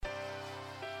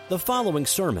The following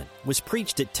sermon was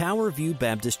preached at Tower View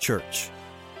Baptist Church.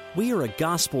 We are a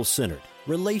gospel-centered,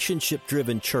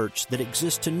 relationship-driven church that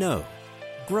exists to know,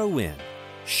 grow in,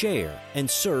 share, and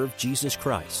serve Jesus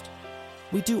Christ.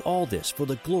 We do all this for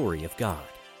the glory of God.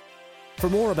 For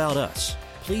more about us,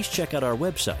 please check out our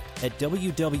website at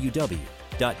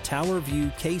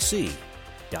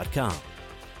www.towerviewkc.com.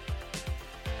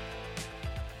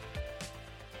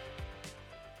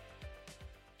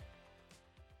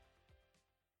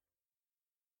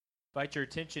 Invite your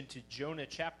attention to Jonah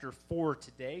chapter 4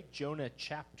 today. Jonah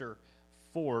chapter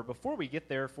 4. Before we get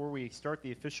there, before we start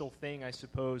the official thing, I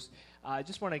suppose, I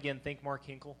just want to again thank Mark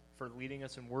Hinkle for leading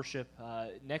us in worship.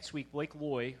 Next week, Blake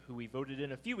Loy, who we voted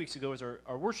in a few weeks ago as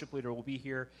our worship leader, will be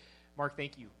here. Mark,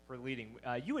 thank you for leading.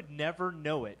 You would never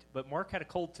know it, but Mark had a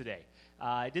cold today.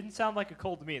 It didn't sound like a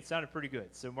cold to me. It sounded pretty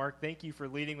good. So, Mark, thank you for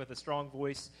leading with a strong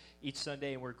voice each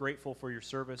Sunday, and we're grateful for your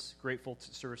service, grateful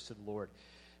to service to the Lord.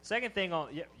 Second thing,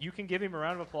 you can give him a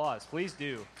round of applause. Please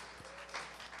do.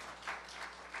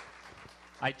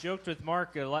 I joked with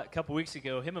Mark a couple weeks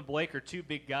ago. Him and Blake are two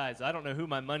big guys. I don't know who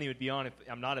my money would be on if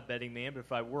I'm not a betting man, but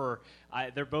if I were,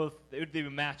 it would be a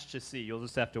match to see. You'll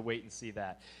just have to wait and see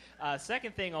that.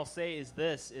 Second thing I'll say is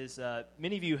this,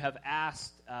 many of you have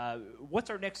asked,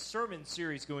 what's our next sermon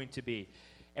series going to be?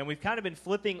 And we've kind of been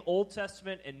flipping Old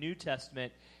Testament and New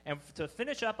Testament. And to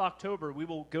finish up October, we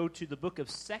will go to the book of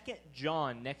 2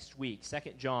 John next week, 2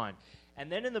 John.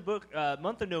 And then in the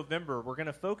month of November, we're going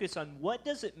to focus on what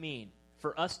does it mean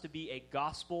for us to be a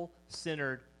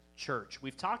gospel-centered church.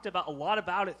 We've talked about a lot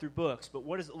about it through books, but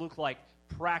what does it look like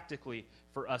practically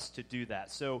for us to do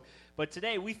that? But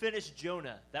today we finished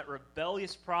Jonah, that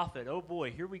rebellious prophet. Oh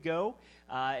boy, here we go.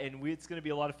 It's going to be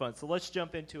a lot of fun. So let's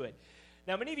jump into it.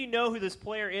 Now, many of you know who this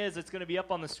player is. It's going to be up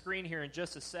on the screen here in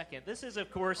just a second. This is, of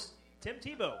course, Tim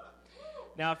Tebow.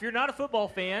 Now, if you're not a football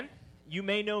fan, you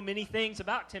may know many things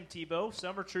about Tim Tebow.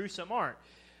 Some are true, some aren't.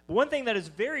 But one thing that is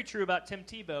very true about Tim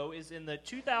Tebow is in the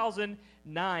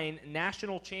 2009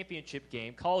 national championship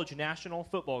game, college national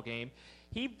football game,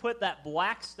 he put that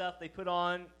black stuff they put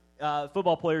on,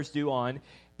 football players do on,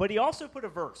 but he also put a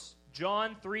verse,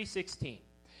 John 3:16.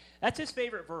 That's his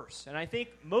favorite verse, and I think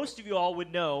most of you all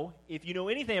would know, if you know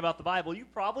anything about the Bible, you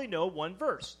probably know one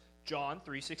verse, John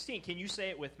 3:16. Can you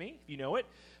say it with me if you know it?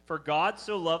 For God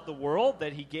so loved the world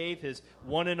that he gave his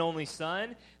one and only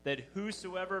Son, that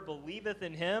whosoever believeth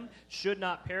in him should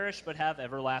not perish but have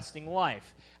everlasting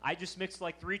life. I just mixed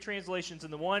like 3 translations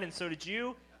into one, and so did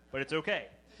you, but it's okay.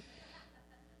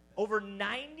 Over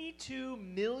 92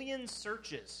 million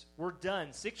searches were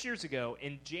done 6 years ago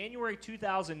in January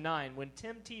 2009 when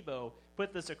Tim Tebow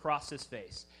put this across his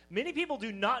face. Many people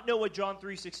do not know what John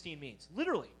 3:16 means.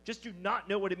 Literally, just do not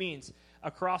know what it means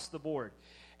across the board.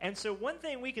 And so one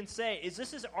thing we can say is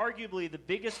this is arguably the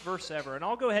biggest verse ever. And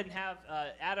I'll go ahead and have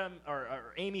Adam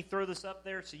or Amy throw this up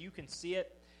there so you can see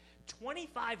it.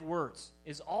 25 words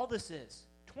is all this is.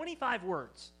 25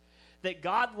 words that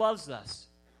God loves us.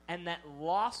 And that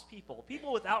lost people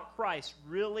without Christ,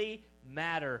 really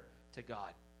matter to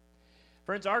God.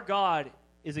 Friends, our God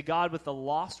is a God with the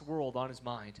lost world on his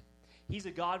mind. He's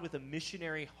a God with a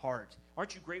missionary heart.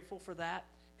 Aren't you grateful for that?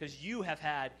 Because you have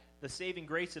had the saving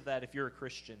grace of that if you're a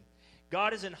Christian.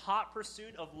 God is in hot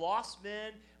pursuit of lost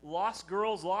men, lost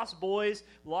girls, lost boys,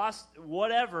 lost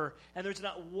whatever. And there's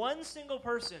not one single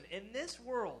person in this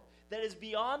world that is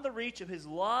beyond the reach of his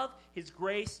love, his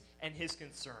grace, and his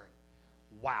concern.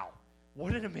 Wow,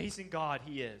 what an amazing God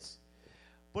he is.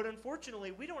 But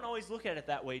unfortunately, we don't always look at it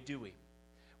that way, do we?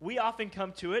 We often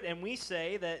come to it and we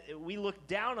say that we look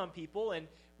down on people and,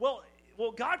 well,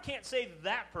 God can't save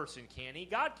that person, can he?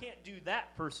 God can't do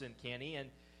that person, can he? And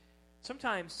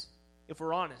sometimes, if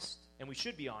we're honest, and we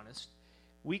should be honest,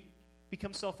 we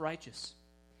become self-righteous.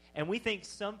 And we think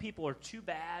some people are too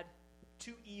bad,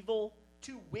 too evil,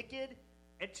 too wicked,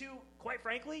 and too, quite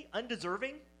frankly,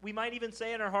 undeserving, we might even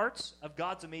say in our hearts, of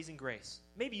God's amazing grace.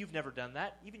 Maybe you've never done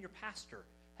that. Even your pastor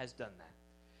has done that.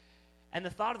 And the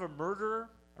thought of a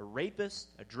murderer, a rapist,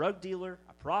 a drug dealer,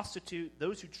 a prostitute,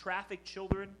 those who traffic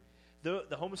children, the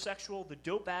homosexual, the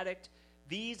dope addict,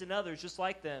 these and others just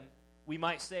like them, we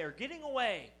might say, are getting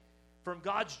away from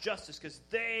God's justice because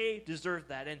they deserve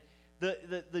that. And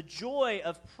the joy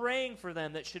of praying for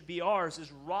them that should be ours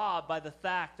is robbed by the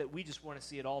fact that we just want to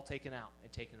see it all taken out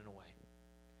and taken away.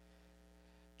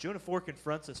 Jonah 4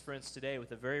 confronts us, friends, today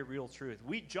with a very real truth.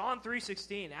 John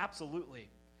 3:16, absolutely.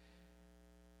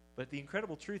 But the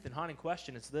incredible truth and haunting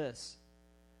question is this: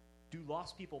 do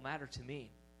lost people matter to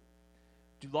me?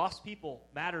 Do lost people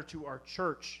matter to our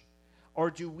church?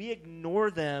 Or do we ignore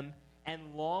them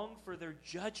and long for their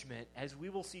judgment, as we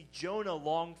will see Jonah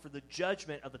long for the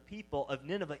judgment of the people of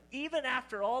Nineveh. Even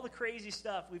after all the crazy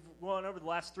stuff we've gone over the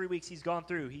last 3 weeks he's gone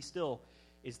through, he still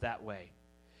is that way.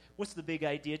 What's the big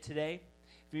idea today?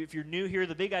 If you're new here,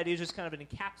 the big idea is just kind of an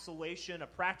encapsulation, a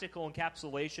practical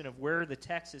encapsulation of where the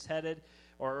text is headed,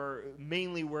 or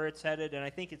mainly where it's headed, and I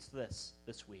think it's this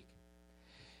week.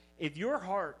 If your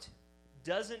heart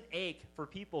doesn't ache for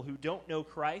people who don't know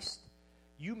Christ,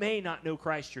 you may not know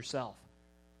Christ yourself.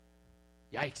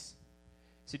 Yikes.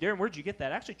 So, Darren, where'd you get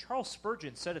that? Actually, Charles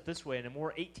Spurgeon said it this way in a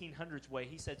more 1800s way.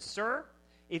 He said, "Sir,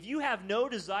 if you have no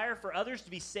desire for others to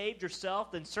be saved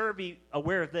yourself, then, sir, be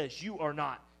aware of this. You are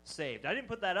not saved." I didn't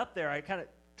put that up there. I kind of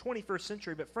 21st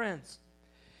century. But, friends,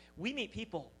 we meet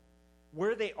people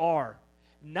where they are,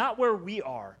 not where we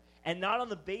are, and not on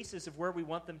the basis of where we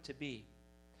want them to be.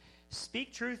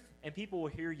 Speak truth, and people will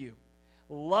hear you.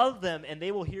 Love them, and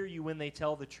they will hear you when they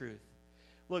tell the truth.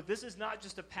 Look, this is not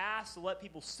just a pass to let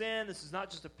people sin. This is not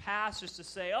just a pass just to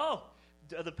say, oh,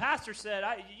 the pastor said,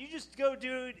 you just go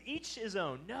do each his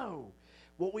own. No.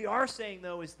 What we are saying,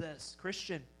 though, is this.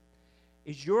 Christian,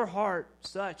 is your heart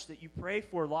such that you pray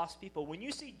for lost people? When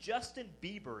you see Justin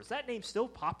Bieber, is that name still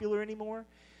popular anymore?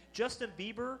 Justin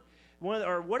Bieber,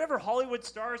 or whatever Hollywood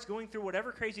stars going through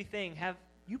whatever crazy thing, have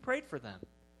you prayed for them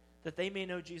that they may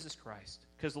know Jesus Christ?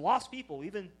 Because lost people,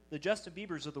 even the Justin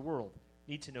Biebers of the world,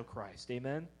 need to know Christ.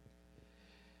 Amen?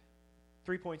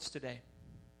 3 points today.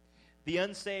 The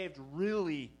unsaved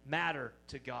really matter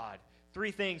to God. 3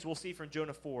 things we'll see from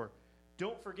Jonah 4.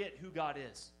 Don't forget who God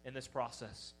is in this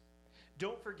process.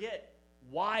 Don't forget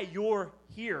why you're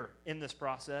here in this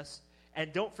process.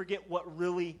 And don't forget what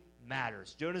really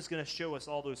matters. Jonah's going to show us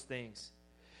all those things.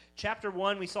 Chapter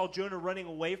 1, we saw Jonah running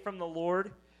away from the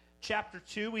Lord. Chapter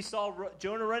 2, we saw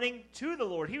Jonah running to the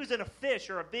Lord. He was in a fish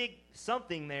or a big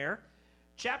something there.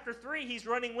 Chapter 3, he's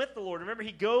running with the Lord. Remember,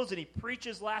 he goes and he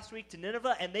preaches last week to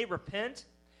Nineveh, and they repent.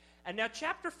 And now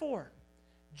chapter 4,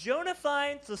 Jonah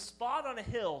finds the spot on a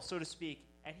hill, so to speak,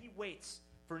 and he waits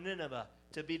for Nineveh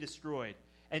to be destroyed.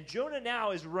 And Jonah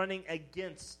now is running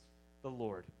against the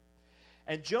Lord.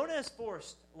 And Jonah is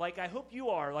forced, like I hope you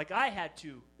are, like I had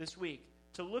to this week,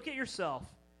 to look at yourself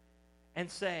and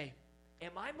say,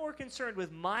 am I more concerned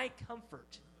with my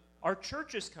comfort, our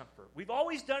church's comfort? We've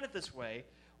always done it this way.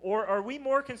 Or are we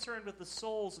more concerned with the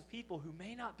souls of people who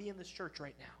may not be in this church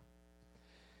right now?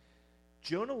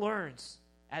 Jonah learns,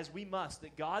 as we must,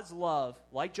 that God's love,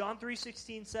 like John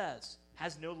 3:16 says,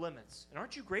 has no limits. And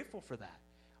aren't you grateful for that?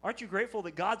 Aren't you grateful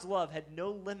that God's love had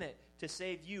no limit to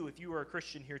save you if you were a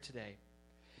Christian here today?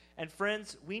 And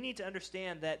friends, we need to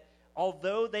understand that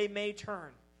although they may turn,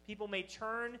 people may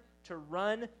turn to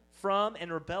run from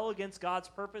and rebel against God's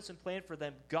purpose and plan for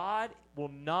them, God will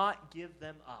not give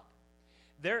them up.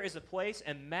 There is a place,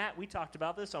 and Matt, we talked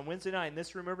about this on Wednesday night in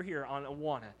this room over here on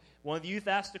Awana. One of the youth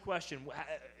asked a question,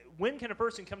 when can a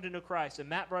person come to know Christ? And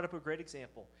Matt brought up a great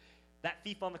example. That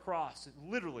thief on the cross,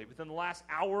 literally, within the last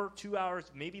hour, 2 hours,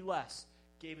 maybe less,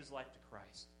 gave his life to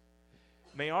Christ.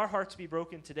 May our hearts be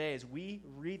broken today as we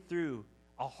read through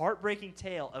a heartbreaking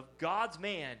tale of God's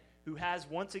man who has,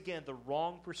 once again, the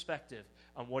wrong perspective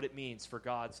on what it means for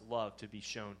God's love to be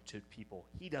shown to people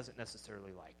he doesn't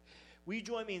necessarily like. Will you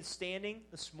join me in standing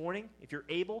this morning, if you're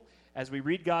able, as we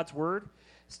read God's word?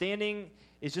 Standing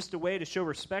is just a way to show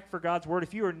respect for God's word.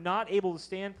 If you are not able to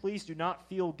stand, please do not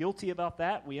feel guilty about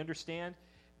that. We understand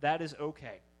that is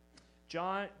okay.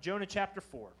 Jonah chapter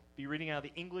 4. Be reading out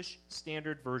of the English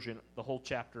Standard Version, the whole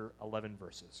chapter, 11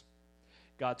 verses.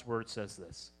 God's word says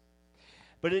this.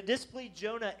 But it displeased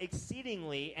Jonah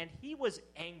exceedingly, and he was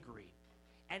angry.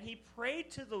 And he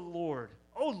prayed to the Lord,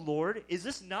 "O Lord, is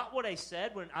this not what I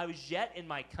said when I was yet in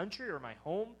my country or my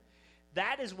home?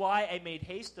 That is why I made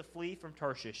haste to flee from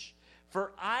Tarshish.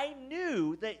 For I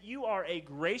knew that you are a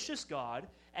gracious God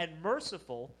and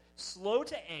merciful, slow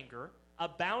to anger,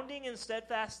 abounding in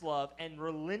steadfast love, and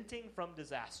relenting from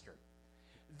disaster.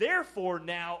 Therefore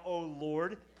now, O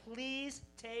Lord, please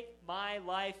take my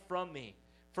life from me.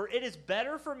 For it is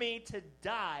better for me to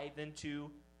die than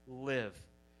to live."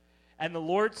 And the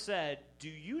Lord said, "Do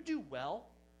you do well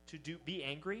to be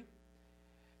angry?"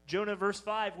 Jonah, verse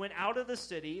 5, went out of the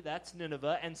city, that's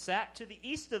Nineveh, and sat to the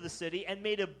east of the city and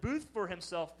made a booth for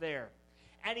himself there.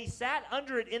 And he sat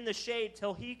under it in the shade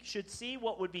till he should see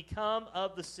what would become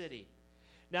of the city.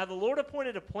 Now the Lord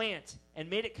appointed a plant and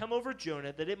made it come over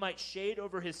Jonah that it might shade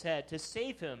over his head to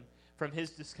save him from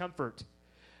his discomfort.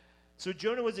 So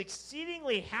Jonah was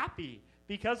exceedingly happy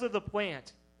because of the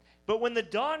plant. But when the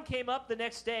dawn came up the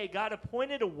next day, God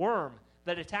appointed a worm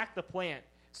that attacked the plant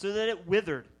so that it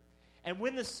withered. And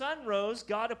when the sun rose,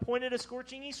 God appointed a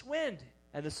scorching east wind,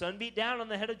 And the sun beat down on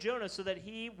the head of Jonah so that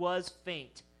he was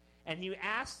faint. And he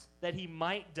asked that he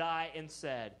might die and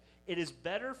said, "It is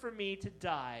better for me to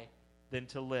die than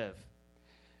to live."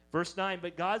 Verse 9,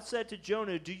 but God said to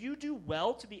Jonah, "Do you do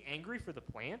well to be angry for the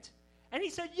plant?" And he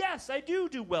said, "Yes, I do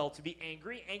well to be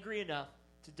angry enough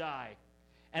to die."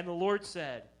 And the Lord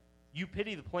said, "You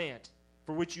pity the plant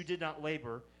for which you did not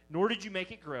labor, nor did you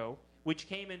make it grow, which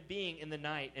came in being in the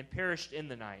night and perished in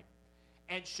the night.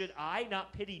 And should I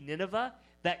not pity Nineveh,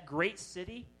 that great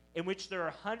city, in which there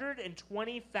are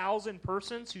 120,000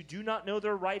 persons who do not know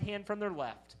their right hand from their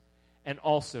left, and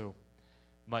also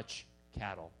much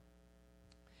cattle?"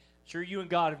 Sure, you and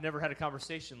God have never had a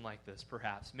conversation like this,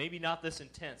 perhaps. Maybe not this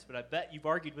intense, but I bet you've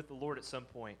argued with the Lord at some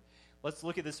point. Let's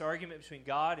look at this argument between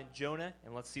God and Jonah,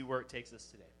 and let's see where it takes us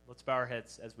today. Let's bow our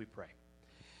heads as we pray.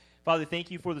 Father,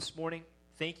 thank you for this morning.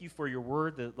 Thank you for your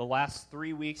word, the last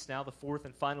 3 weeks, now the fourth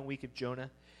and final week of Jonah.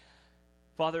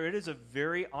 Father, it is a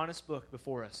very honest book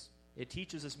before us. It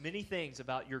teaches us many things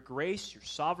about your grace, your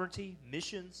sovereignty,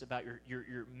 missions, about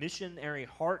your missionary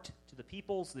heart to the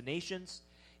peoples, the nations,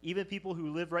 even people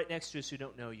who live right next to us who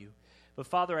don't know you. But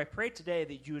Father, I pray today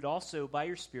that you would also, by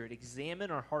your Spirit, examine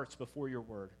our hearts before your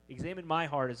word. Examine my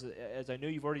heart, as I know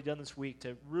you've already done this week,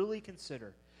 to really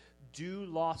consider, do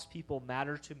lost people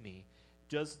matter to me?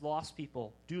 Do lost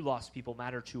people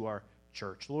matter to our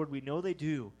church? Lord, we know they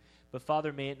do. But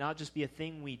Father, may it not just be a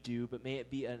thing we do, but may it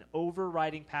be an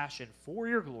overriding passion for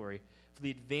your glory, for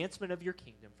the advancement of your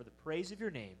kingdom, for the praise of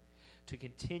your name, to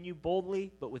continue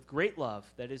boldly, but with great love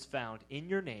that is found in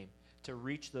your name, to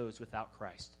reach those without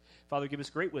Christ. Father, give us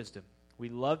great wisdom. We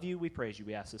love you. We praise you.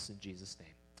 We ask this in Jesus'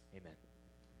 name. Amen.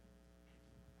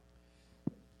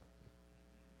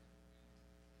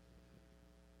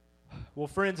 Well,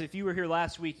 friends, if you were here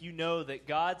last week, you know that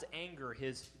God's anger,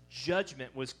 his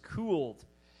judgment, was cooled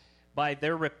by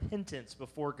their repentance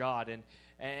before God.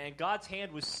 And God's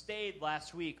hand was stayed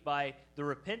last week by the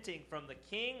repenting from the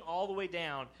king all the way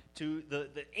down to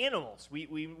the animals.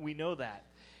 We know that.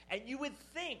 And you would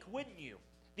think, wouldn't you?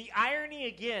 The irony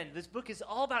again, this book is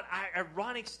all about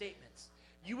ironic statements.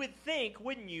 You would think,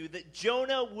 wouldn't you, that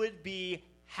Jonah would be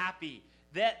happy,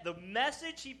 that the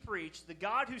message he preached, the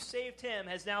God who saved him,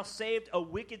 has now saved a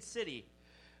wicked city.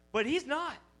 But he's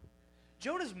not.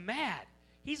 Jonah's mad.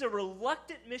 He's a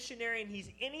reluctant missionary, and he's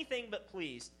anything but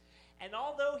pleased. And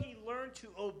although he learned to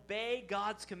obey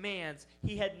God's commands,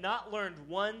 he had not learned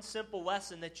one simple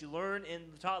lesson that you learn in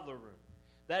the toddler room.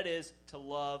 That is, to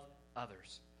love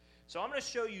others. So I'm going to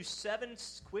show you 7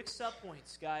 quick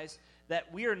subpoints, guys,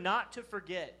 that we are not to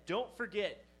forget. Don't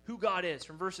forget who God is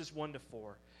from verses 1 to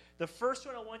 4. The first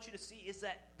one I want you to see is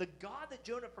that the God that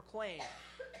Jonah proclaimed,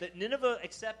 that Nineveh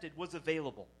accepted, was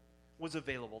available.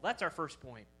 That's our first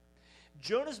point.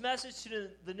 Jonah's message to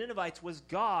the Ninevites was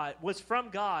from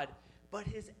God, but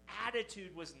his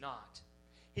attitude was not.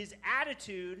 His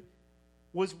attitude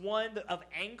was one of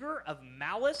anger, of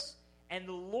malice, and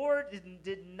the Lord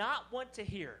did not want to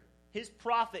hear his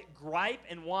prophet gripe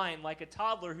and whine like a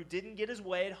toddler who didn't get his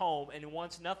way at home and who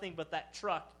wants nothing but that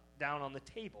truck down on the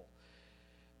table.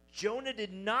 Jonah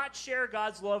did not share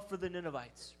God's love for the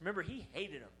Ninevites. Remember, he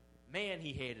hated them. Man,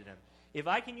 he hated them. If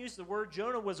I can use the word,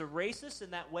 Jonah was a racist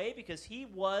in that way because he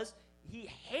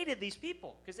hated these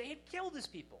people because they had killed his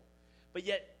people. But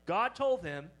yet, God told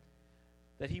him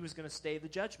that he was going to stay the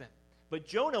judgment. But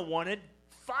Jonah wanted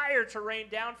fire to rain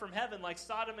down from heaven like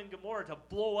Sodom and Gomorrah to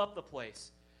blow up the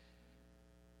place.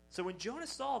 So when Jonah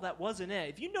saw that wasn't it,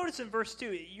 if you notice in verse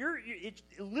 2, it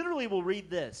literally will read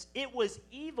this. It was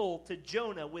evil to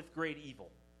Jonah with great evil.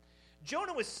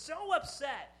 Jonah was so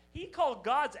upset, he called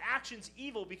God's actions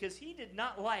evil because he did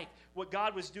not like what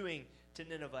God was doing to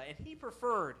Nineveh, and he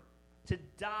preferred to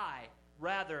die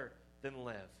rather than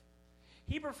live.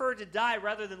 He preferred to die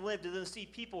rather than live to then see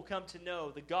people come to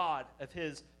know the God of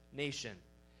his nation.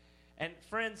 And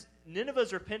friends,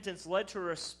 Nineveh's repentance led to a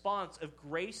response of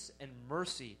grace and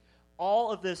mercy.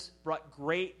 All of this brought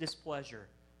great displeasure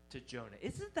to Jonah.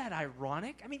 Isn't that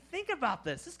ironic? I mean, think about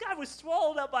this. This guy was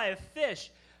swallowed up by a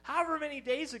fish however many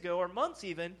days ago, or months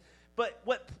even, but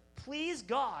what pleased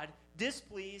God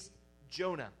displeased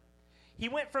Jonah. He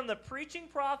went from the preaching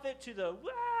prophet to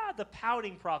the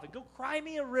pouting prophet. Go cry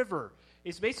me a river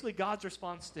is basically God's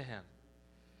response to him.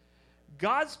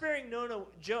 God sparing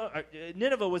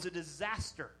Nineveh was a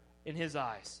disaster in his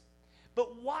eyes.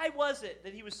 But why was it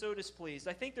that he was so displeased?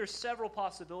 I think there's several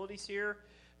possibilities here.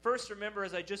 First, remember,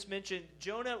 as I just mentioned,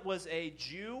 Jonah was a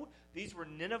Jew. These were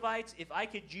Ninevites. If I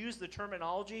could use the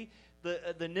terminology,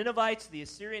 the Ninevites, the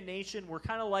Assyrian nation, were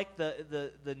kind of like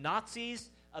the Nazis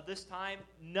of this time.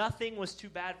 Nothing was too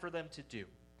bad for them to do.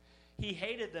 He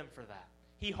hated them for that.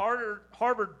 He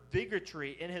harbored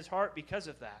bigotry in his heart because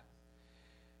of that.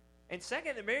 And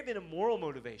second, there may have been a moral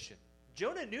motivation.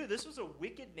 Jonah knew this was a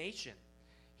wicked nation.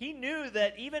 He knew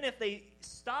that even if they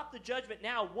stopped the judgment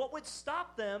now, what would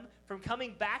stop them from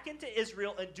coming back into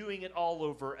Israel and doing it all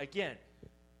over again?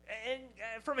 And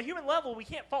from a human level, we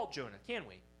can't fault Jonah, can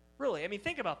we? Really, I mean,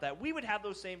 think about that. We would have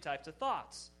those same types of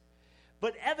thoughts.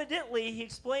 But evidently, he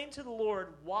explained to the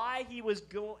Lord why he was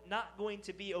not going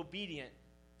to be obedient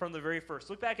from the very first.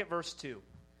 Look back at verse 2.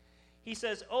 He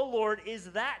says, "O Lord,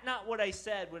 is that not what I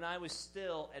said when I was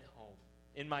still at home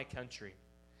in my country?"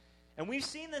 And we've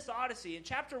seen this odyssey. In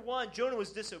chapter 1, Jonah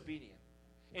was disobedient.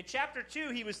 In chapter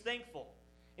 2, he was thankful.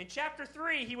 In chapter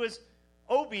 3, he was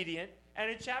obedient. And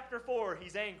in chapter 4,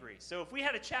 he's angry. So if we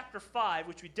had a chapter 5,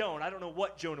 which we don't, I don't know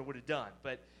what Jonah would have done.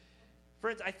 But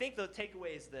friends, I think the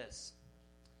takeaway is this.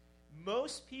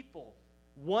 Most people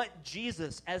want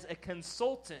Jesus as a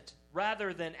consultant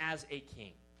rather than as a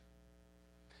king.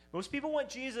 Most people want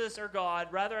Jesus or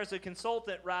God rather as a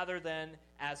consultant rather than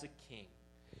as a king.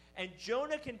 And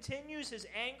Jonah continues his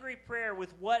angry prayer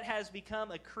with what has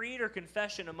become a creed or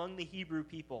confession among the Hebrew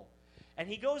people. And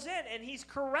he goes in and he's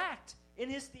correct in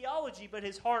his theology, but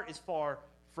his heart is far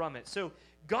from it. So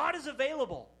God is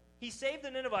available. He saved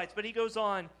the Ninevites, but he goes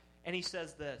on and he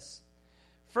says this.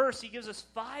 First, he gives us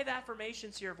 5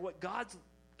 affirmations here of what God's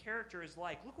character is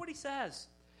like. Look what he says.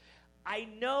 I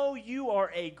know you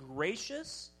are a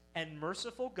gracious and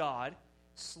merciful God,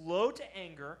 slow to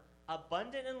anger,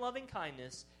 abundant in loving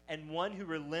kindness, and one who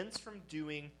relents from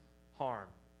doing harm.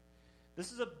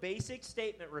 This is a basic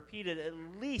statement repeated at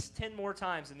least 10 more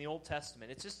times in the Old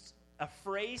Testament. It's just a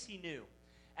phrase he knew.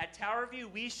 At Tower View,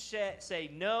 we say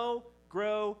know,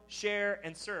 grow, share,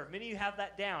 and serve. Many of you have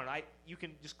that down. You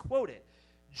can just quote it.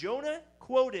 Jonah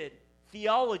quoted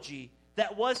theology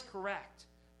that was correct,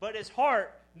 but his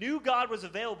heart knew God was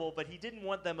available, but he didn't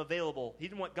want them available. He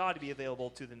didn't want God to be available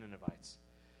to the Ninevites.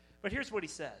 But here's what he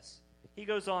says. He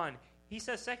goes on. He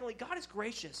says, secondly, God is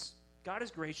gracious. God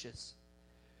is gracious.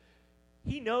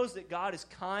 He knows that God is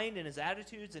kind in his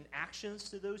attitudes and actions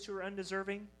to those who are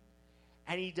undeserving,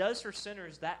 and he does for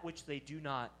sinners that which they do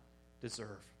not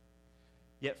deserve.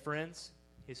 Yet, friends,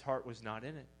 his heart was not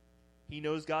in it. He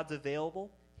knows God's available.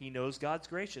 He knows God's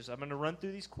gracious. I'm going to run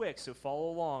through these quick, so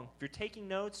follow along. If you're taking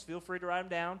notes, feel free to write them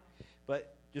down,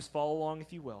 but just follow along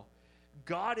if you will.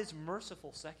 God is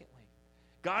merciful, secondly.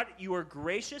 God, you are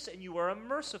gracious and you are a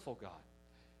merciful God.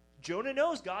 Jonah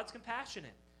knows God's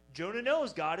compassionate. Jonah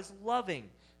knows God is loving.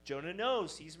 Jonah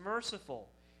knows he's merciful.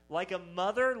 Like a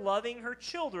mother loving her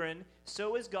children,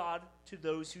 so is God to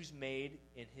those who's made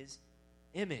in his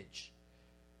image.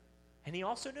 And he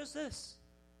also knows this.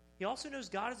 He also knows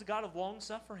God is a God of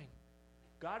long-suffering.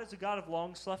 God is a God of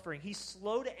long-suffering. He's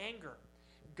slow to anger.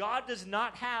 God does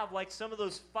not have like some of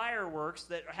those fireworks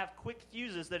that have quick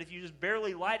fuses that if you just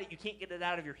barely light it, you can't get it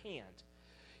out of your hand.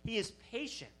 He is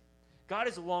patient. God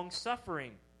is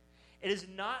long-suffering. It is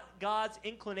not God's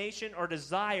inclination or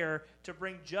desire to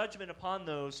bring judgment upon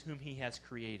those whom he has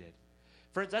created.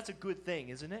 Friends, that's a good thing,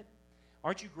 isn't it?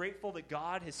 Aren't you grateful that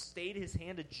God has stayed his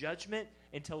hand of judgment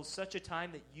until such a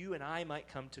time that you and I might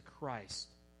come to Christ?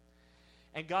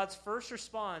 And God's first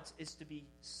response is to be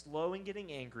slow in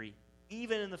getting angry,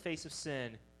 even in the face of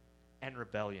sin and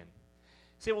rebellion.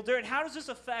 You say, well, Darren, how does this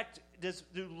affect, do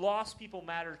lost people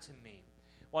matter to me?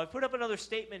 Well, I put up another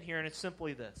statement here, and it's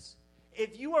simply this.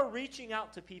 If you are reaching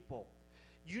out to people,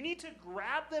 you need to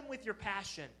grab them with your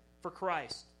passion for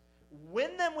Christ,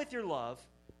 win them with your love,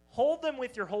 hold them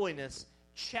with your holiness,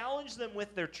 challenge them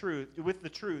with the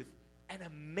truth, and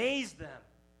amaze them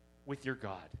with your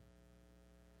God.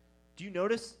 Do you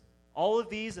notice all of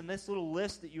these in this little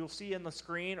list that you'll see on the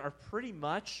screen are pretty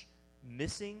much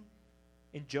missing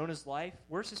in Jonah's life?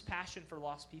 Where's his passion for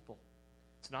lost people?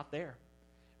 It's not there.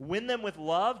 Win them with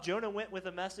love. Jonah went with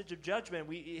a message of judgment.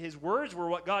 His words were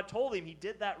what God told him. He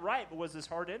did that right, but was his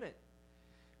heart in it?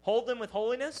 Hold them with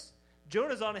holiness.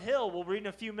 Jonah's on a hill. We'll read in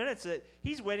a few minutes that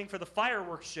he's waiting for the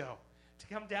fireworks show to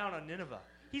come down on Nineveh.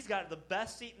 He's got the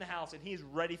best seat in the house, and he's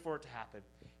ready for it to happen.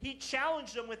 He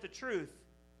challenged them with the truth,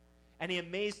 and he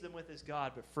amazed them with his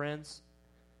God. But friends,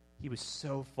 he was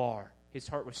so far. His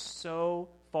heart was so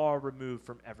far removed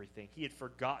from everything. He had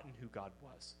forgotten who God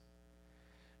was.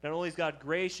 Not only is God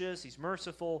gracious, he's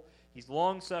merciful, he's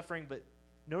long-suffering, but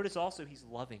notice also he's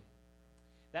loving.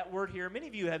 That word here, many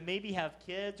of you maybe have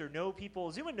kids or know people.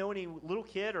 Does anyone know any little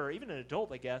kid or even an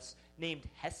adult, I guess, named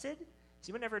Hesed? Has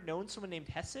anyone ever known someone named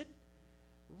Hesed?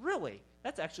 Really?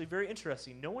 That's actually very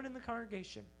interesting. No one in the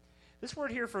congregation. This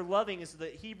word here for loving is the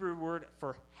Hebrew word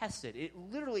for hesed. It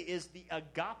literally is the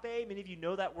agape. Many of you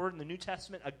know that word in the New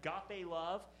Testament, agape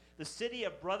love. The city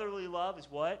of brotherly love is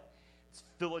what? It's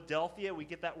Philadelphia. We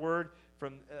get that word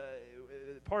from,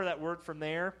 part of that word from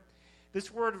there.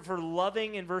 This word for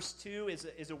loving in verse 2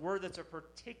 is a word that's a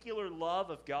particular love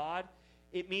of God.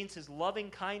 It means his loving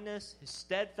kindness, his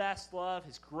steadfast love,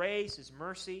 his grace, his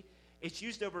mercy. It's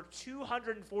used over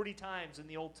 240 times in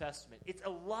the Old Testament. It's a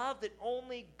love that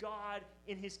only God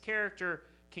in his character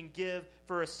can give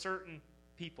for a certain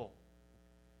people.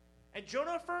 And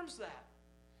Jonah affirms that.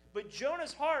 But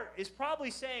Jonah's heart is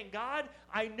probably saying, God,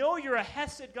 I know you're a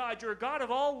Hesed God. You're a God of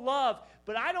all love,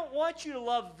 but I don't want you to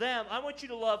love them. I want you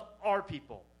to love our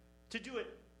people, to do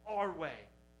it our way.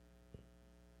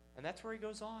 And that's where he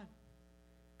goes on.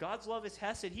 God's love is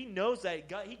Hesed. He knows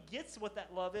that. He gets what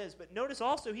that love is. But notice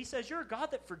also, he says, you're a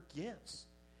God that forgives.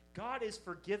 God is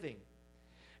forgiving.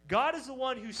 God is the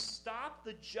one who stopped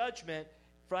the judgment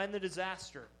from the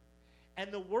disaster.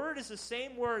 And the word is the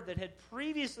same word that had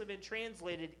previously been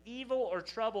translated evil or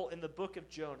trouble in the book of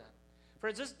Jonah.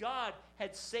 Friends, this God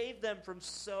had saved them from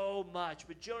so much.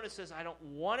 But Jonah says, I don't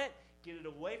want it. Get it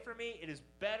away from me. It is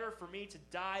better for me to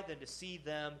die than to see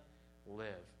them live.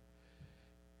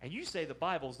 And you say the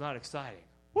Bible's not exciting.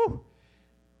 Woo!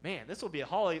 Man, this will be a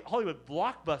Hollywood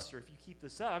blockbuster if you keep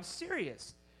this up. I'm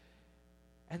serious.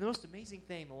 And the most amazing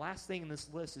thing, the last thing in this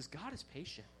list, is God is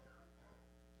patient.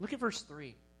 Look at verse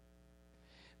 3.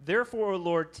 Therefore, O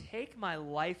Lord, take my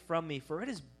life from me, for it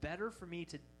is better for me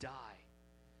to die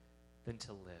than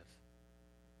to live.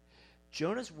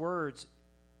 Jonah's words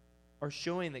are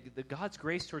showing that God's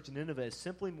grace towards Nineveh is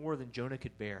simply more than Jonah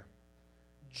could bear.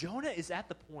 Jonah is at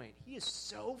the point, he is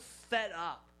so fed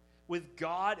up with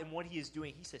God and what he is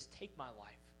doing. He says, take my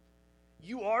life.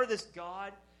 You are this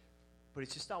God, but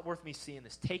it's just not worth me seeing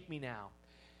this. Take me now.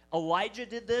 Elijah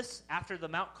did this after the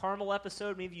Mount Carmel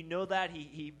episode. Many of you know that.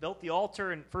 He built the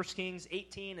altar in 1 Kings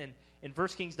 18, and in 1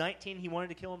 Kings 19, he wanted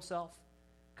to kill himself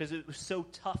because it was so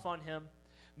tough on him.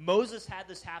 Moses had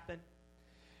this happen,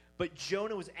 but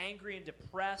Jonah was angry and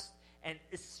depressed, and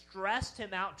it stressed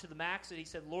him out to the max that he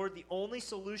said, Lord, the only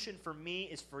solution for me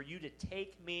is for you to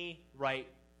take me right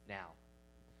now.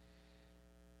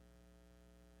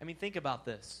 I mean, think about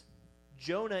this.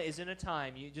 Jonah is in a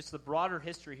time, just the broader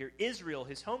history here, Israel,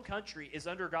 his home country, is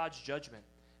under God's judgment.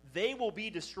 They will be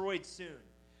destroyed soon.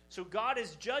 So God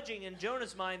is judging in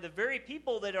Jonah's mind the very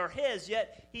people that are his,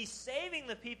 yet he's saving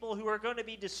the people who are going to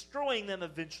be destroying them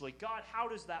eventually. God, how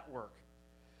does that work?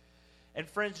 And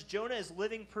friends, Jonah is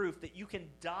living proof that you can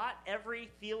dot every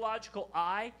theological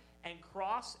I and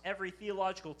cross every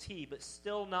theological T, but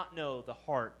still not know the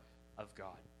heart of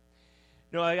God.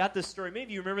 No, I got this story.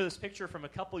 Maybe you remember this picture from a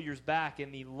couple years back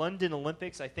in the London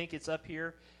Olympics. I think it's up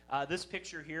here. This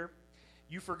picture here.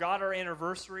 You forgot our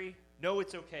anniversary. No,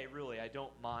 it's okay, really. I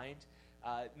don't mind.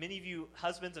 Many of you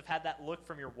husbands have had that look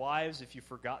from your wives if you've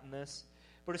forgotten this.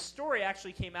 But a story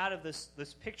actually came out of this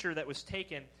picture that was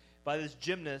taken by this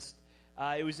gymnast.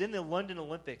 It was in the London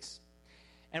Olympics.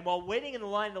 And while waiting in the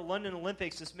line at the London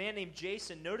Olympics, this man named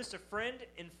Jason noticed a friend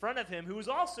in front of him who was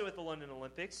also at the London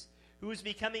Olympics, who was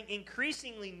becoming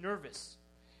increasingly nervous.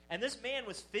 And this man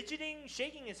was fidgeting,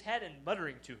 shaking his head, and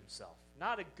muttering to himself.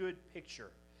 Not a good picture.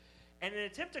 And in an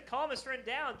attempt to calm his friend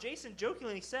down, Jason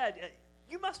jokingly said,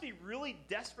 you must be really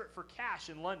desperate for cash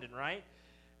in London, right?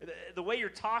 The way you're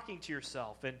talking to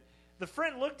yourself. And the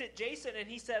friend looked at Jason and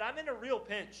he said, I'm in a real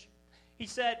pinch. He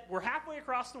said, we're halfway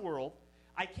across the world.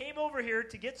 I came over here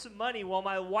to get some money while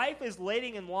my wife is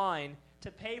waiting in line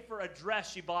to pay for a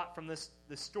dress she bought from this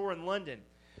store in London.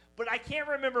 But I can't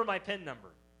remember my PIN number.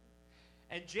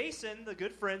 And Jason, the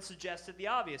good friend, suggested the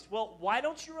obvious. Well, why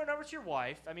don't you run over to your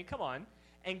wife, I mean, come on,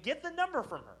 and get the number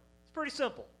from her? It's pretty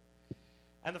simple.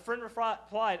 And the friend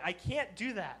replied, I can't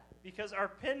do that because our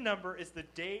PIN number is the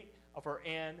date of our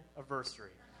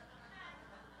anniversary.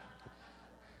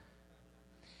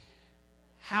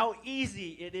 How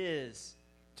easy it is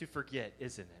to forget,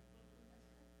 isn't it?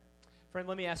 Friend,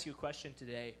 let me ask you a question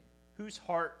today. Whose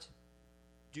heart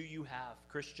do you have,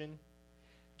 Christian?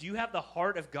 Do you have the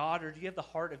heart of God or do you have the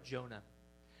heart of Jonah?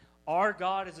 Our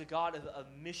God is a God of a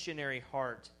missionary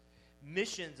heart.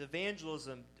 Missions,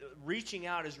 evangelism, reaching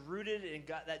out is rooted in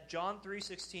God, that John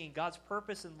 3:16, God's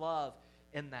purpose and love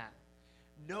in that.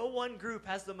 No one group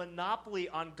has the monopoly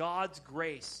on God's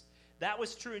grace. That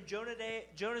was true in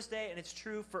Jonah's day, and it's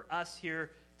true for us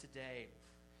here today.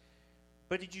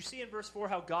 But did you see in verse 4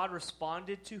 how God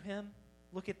responded to him?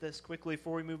 Look at this quickly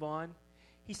before we move on.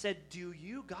 He said,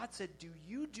 God said, do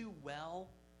you do well,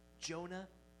 Jonah,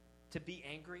 to be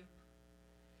angry?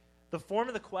 The form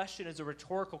of the question is a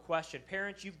rhetorical question.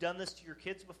 Parents, you've done this to your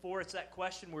kids before. It's that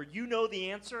question where you know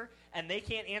the answer, and they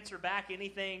can't answer back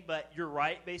anything but you're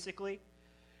right, basically.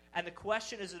 And the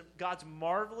question is God's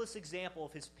marvelous example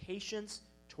of his patience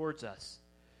towards us.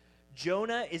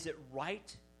 Jonah, is it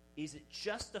right? Is it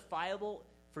justifiable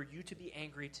for you to be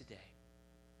angry today?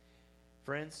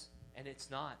 Friends, and it's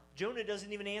not. Jonah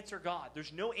doesn't even answer God.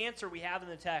 There's no answer we have in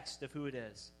the text of who it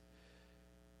is.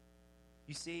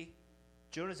 You see,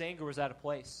 Jonah's anger was out of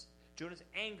place. Jonah's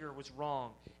anger was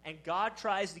wrong. And God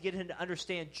tries to get him to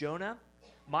understand, Jonah,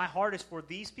 my heart is for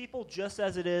these people just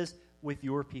as it is with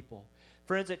your people.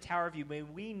 Friends at Tower View, may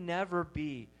we never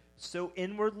be so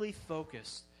inwardly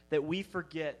focused that we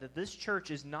forget that this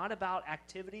church is not about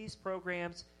activities,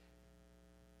 programs,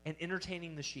 and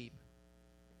entertaining the sheep.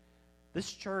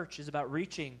 This church is about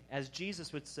reaching, as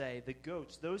Jesus would say, the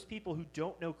goats, those people who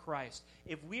don't know Christ.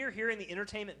 If we are here in the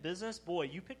entertainment business, boy,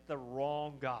 you picked the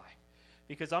wrong guy.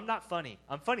 Because I'm not funny.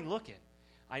 I'm funny looking.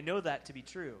 I know that to be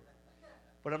true.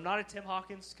 But I'm not a Tim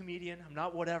Hawkins comedian. I'm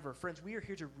not whatever. Friends, we are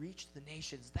here to reach the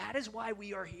nations. That is why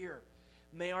we are here.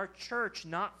 May our church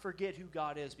not forget who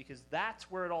God is, because that's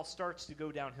where it all starts to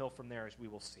go downhill from there, as we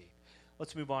will see.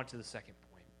 Let's move on to the second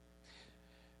point.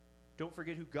 Don't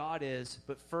forget who God is,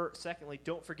 but secondly,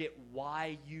 don't forget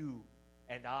why you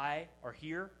and I are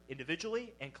here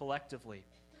individually and collectively.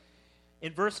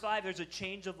 In verse 5, there's a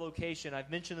change of location. I've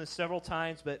mentioned this several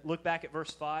times, but look back at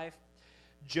verse 5.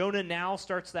 Jonah now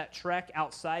starts that trek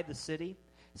outside the city.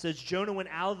 It says, Jonah went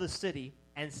out of the city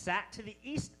and sat to the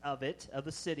east of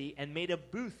the city, and made a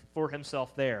booth for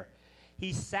himself there.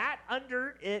 He sat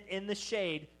under it in the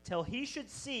shade till he should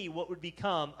see what would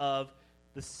become of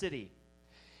the city.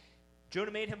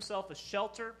 Jonah made himself a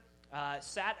shelter,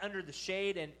 sat under the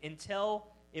shade and until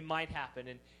it might happen.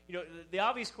 And, you know, the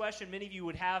obvious question many of you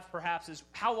would have perhaps is,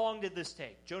 how long did this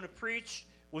take? Jonah preached.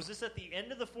 Was this at the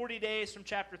end of the 40 days from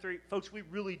chapter 3? Folks, we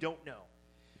really don't know.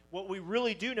 What we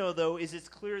really do know, though, is it's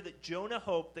clear that Jonah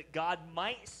hoped that God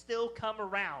might still come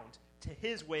around to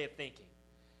his way of thinking.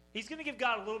 He's going to give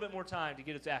God a little bit more time to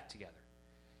get his act together.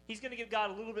 He's going to give God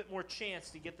a little bit more chance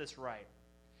to get this right.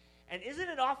 And isn't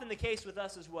it often the case with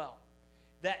us as well?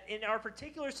 That in our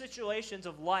particular situations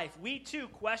of life, we too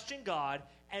question God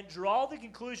and draw the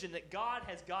conclusion that God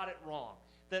has got it wrong.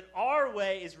 That our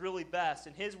way is really best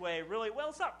and his way really, well,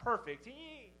 it's not perfect.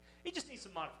 He just needs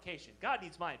some modification. God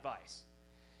needs my advice.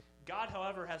 God,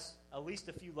 however, has at least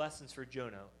a few lessons for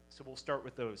Jonah, so we'll start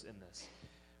with those in this.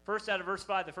 First, out of verse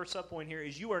 5, the first subpoint here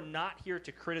is, you are not here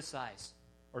to criticize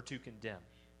or to condemn.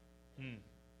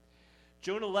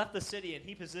 Jonah left the city, and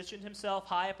he positioned himself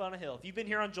high up on a hill. If you've been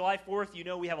here on July 4th, you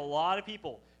know we have a lot of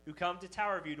people who come to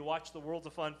Tower View to watch the Worlds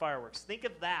of Fun fireworks. Think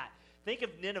of that. Think of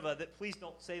Nineveh. That, please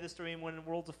don't say this to anyone in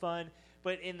Worlds of Fun,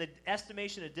 but in the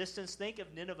estimation of distance, think of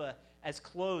Nineveh as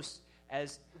close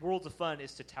as Worlds of Fun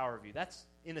is to Tower View. That's,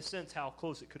 in a sense, how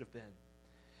close it could have been.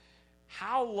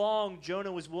 How long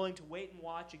Jonah was willing to wait and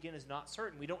watch, again, is not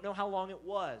certain. We don't know how long it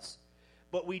was.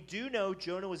 But we do know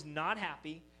Jonah was not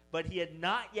happy, but he had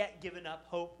not yet given up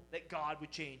hope that God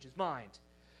would change his mind.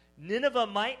 Nineveh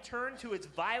might turn to its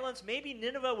violence. Maybe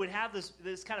Nineveh would have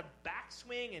this kind of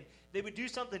backswing, and they would do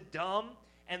something dumb,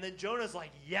 and then Jonah's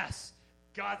like, yes,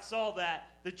 God saw that.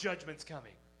 The judgment's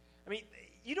coming. I mean,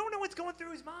 you don't know what's going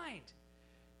through his mind.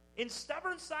 In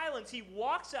stubborn silence, he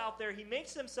walks out there, he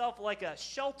makes himself like a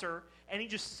shelter, and he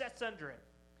just sits under it.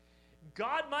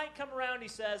 God might come around, he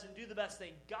says, and do the best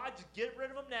thing. God, just get rid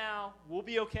of them now. We'll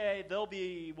be okay. They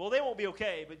won't be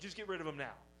okay, but just get rid of them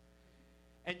now.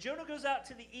 And Jonah goes out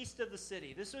to the east of the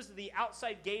city. This was the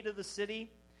outside gate of the city.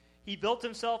 He built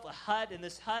himself a hut, and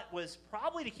this hut was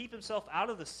probably to keep himself out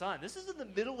of the sun. This is in the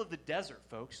middle of the desert,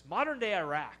 folks. Modern-day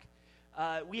Iraq.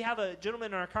 We have a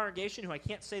gentleman in our congregation who I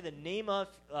can't say the name of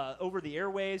over the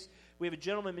airwaves. We have a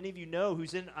gentleman many of you know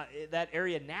who's in that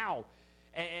area now.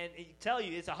 And I tell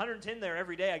you, it's 110 there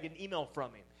every day. I get an email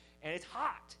from him. And it's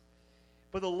hot.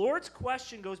 But the Lord's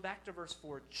question goes back to verse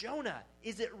 4. Jonah,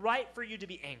 is it right for you to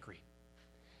be angry?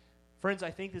 Friends,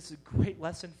 I think this is a great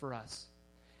lesson for us.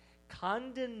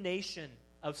 Condemnation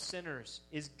of sinners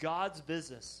is God's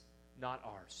business, not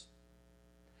ours.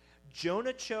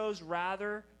 Jonah chose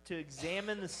rather to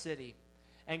examine the city.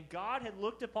 And God had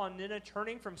looked upon Nineveh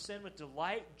turning from sin with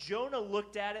delight. Jonah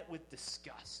looked at it with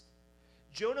disgust.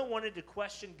 Jonah wanted to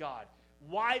question God.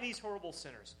 Why these horrible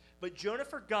sinners? But Jonah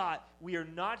forgot we are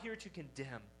not here to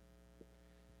condemn.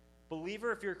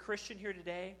 Believer, if you're a Christian here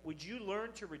today, would you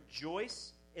learn to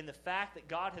rejoice in the fact that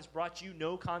God has brought you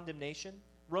no condemnation?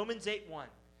 Romans 8:1.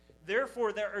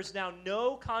 Therefore, there is now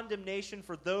no condemnation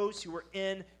for those who are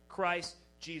in Christ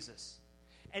Jesus.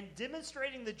 And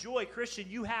demonstrating the joy, Christian,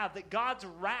 you have that God's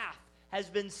wrath has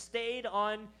been stayed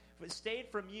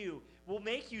from you will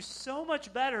make you so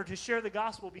much better to share the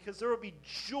gospel, because there will be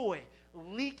joy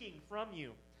leaking from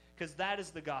you. because that is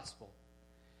the gospel.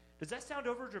 Does that sound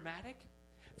overdramatic?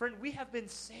 Friend, we have been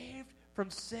saved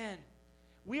from sin.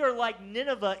 We are like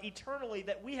Nineveh eternally,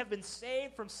 that we have been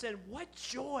saved from sin. What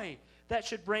joy that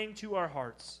should bring to our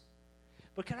hearts.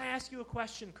 But can I ask you a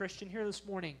question, Christian, here this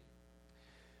morning?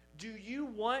 Do you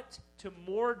want to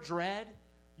more dread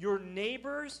your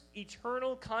neighbor's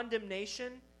eternal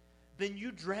condemnation than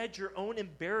you dread your own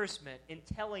embarrassment in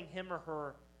telling him or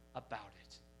her about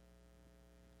it?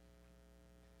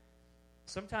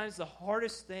 Sometimes the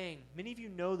hardest thing, many of you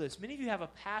know this, many of you have a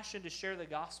passion to share the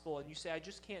gospel and you say, I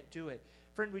just can't do it.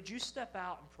 Friend, would you step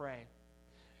out and pray?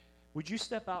 Would you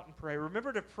step out and pray?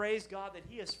 Remember to praise God that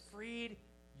he has freed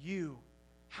you.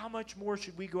 How much more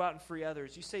should we go out and free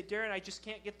others? You say, Darren, I just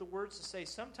can't get the words to say.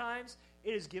 Sometimes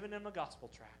it is giving them a gospel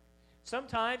tract.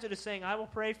 Sometimes it is saying, I will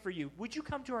pray for you. Would you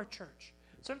come to our church?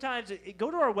 Sometimes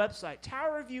go to our website,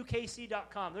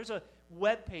 towerviewkc.com. There's a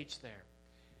web page there.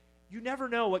 You never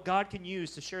know what God can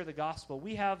use to share the gospel.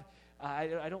 We have,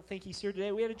 I don't think he's here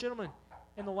today, we had a gentleman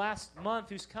in the last month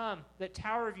who's come that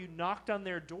Tower View knocked on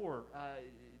their door.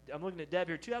 I'm looking at Deb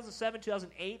here. 2007,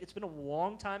 2008, it's been a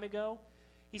long time ago.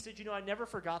 He said, I never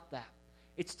forgot that.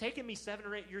 It's taken me 7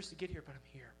 or 8 years to get here, but I'm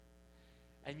here.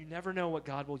 And you never know what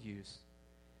God will use.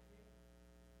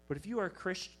 But if you are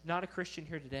not a Christian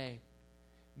here today,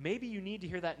 maybe you need to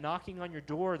hear that knocking on your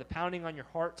door, the pounding on your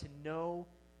heart to know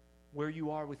where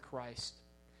you are with Christ.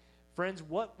 Friends,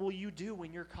 what will you do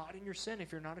when you're caught in your sin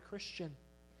if you're not a Christian?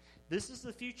 This is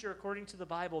the future according to the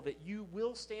Bible, that you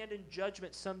will stand in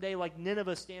judgment someday like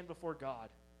Nineveh stand before God.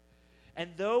 And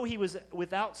though he was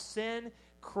without sin,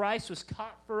 Christ was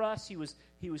caught for us. He was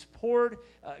poured.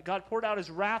 God poured out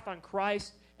his wrath on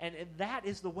Christ, and that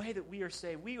is the way that we are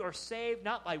saved. We are saved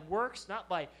not by works, not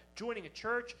by joining a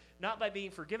church, not by being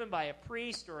forgiven by a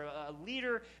priest or a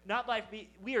leader.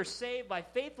 We are saved by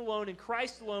faith alone in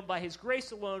Christ alone, by his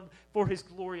grace alone, for his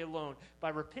glory alone, by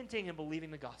repenting and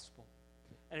believing the gospel.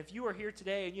 And if you are here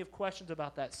today and you have questions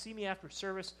about that, see me after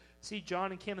service. See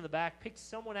John and Kim in the back. Pick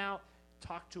someone out.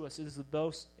 Talk to us. It is the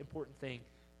most important thing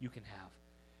you can have.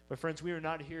 But friends, we are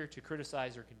not here to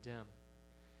criticize or condemn.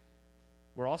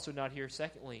 We're also not here,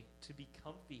 secondly, to be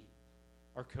comfy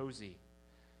or cozy.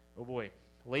 Oh boy,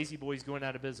 lazy boy's going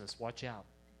out of business. Watch out.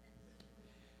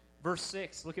 Verse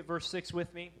 6, look at verse 6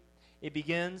 with me. It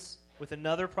begins with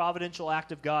another providential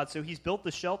act of God. So he's built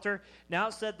the shelter. Now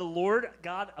it said the Lord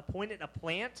God appointed a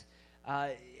plant,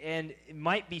 and it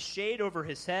might be shade over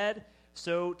his head,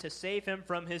 so to save him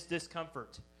from his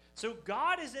discomfort. So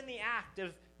God is in the act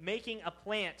of making a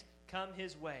plant come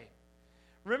his way.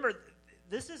 Remember,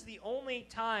 this is the only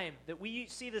time that we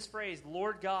see this phrase,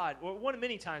 Lord God, or one of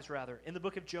many times rather, in the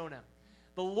book of Jonah.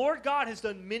 The Lord God has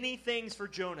done many things for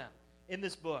Jonah in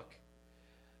this book.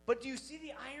 But do you see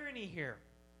the irony here?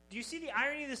 Do you see the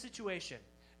irony of the situation?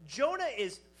 Jonah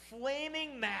is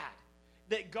flaming mad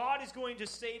that God is going to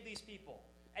save these people.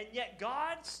 And yet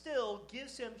God still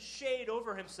gives him shade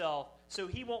over himself so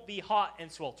he won't be hot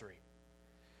and sweltering.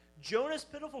 Jonah's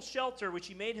pitiful shelter, which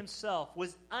he made himself,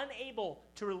 was unable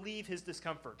to relieve his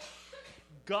discomfort.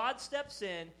 God steps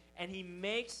in and he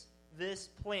makes this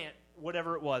plant,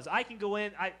 whatever it was. I can go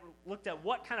in, I looked at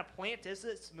what kind of plant is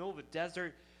this? It's in the middle of a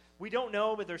desert. We don't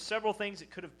know, but there's several things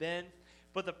it could have been.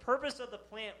 But the purpose of the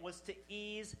plant was to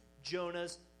ease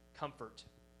Jonah's comfort.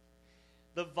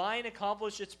 The vine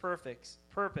accomplished its purpose.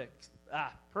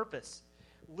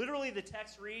 Literally, the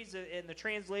text reads in the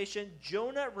translation,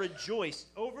 Jonah rejoiced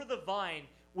over the vine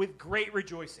with great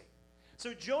rejoicing.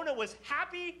 So Jonah was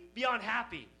happy beyond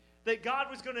happy that God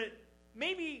was going to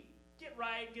maybe get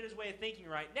right, get his way of thinking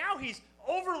right. Now he's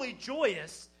overly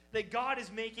joyous that God is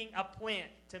making a plant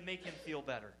to make him feel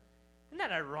better. Isn't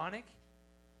that ironic?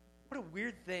 What a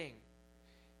weird thing.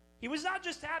 He was not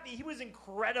just happy, he was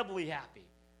incredibly happy.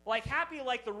 Happy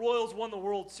like the Royals won the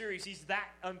World Series. He's that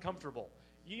uncomfortable.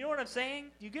 You know what I'm saying?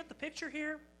 Do you get the picture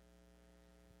here?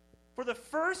 For the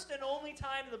first and only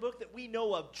time in the book that we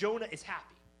know of, Jonah is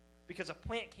happy because a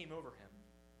plant came over him.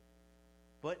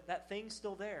 But that thing's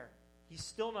still there. He's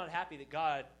still not happy that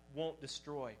God won't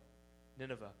destroy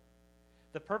Nineveh.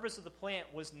 The purpose of the plant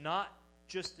was not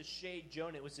just to shade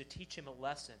Jonah. It was to teach him a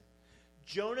lesson.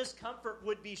 Jonah's comfort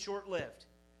would be short-lived.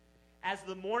 As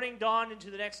the morning dawned into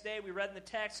the next day, we read in the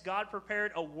text, God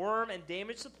prepared a worm and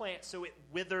damaged the plant, so it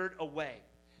withered away.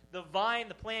 The vine,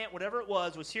 the plant, whatever it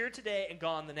was here today and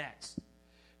gone the next.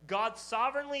 God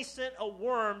sovereignly sent a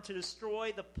worm to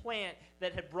destroy the plant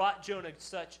that had brought Jonah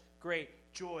such great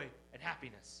joy and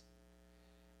happiness.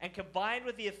 And combined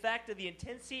with the effect of the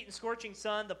intense heat and scorching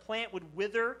sun, the plant would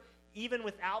wither even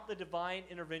without the divine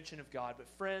intervention of God. But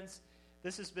friends,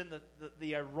 this has been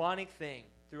the ironic thing.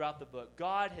 throughout the book.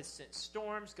 God has sent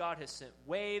storms. God has sent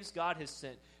waves. God has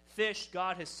sent fish.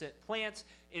 God has sent plants.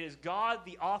 It is God,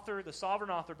 the author, the sovereign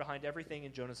author behind everything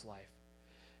in Jonah's life.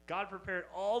 God prepared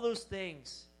all those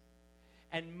things.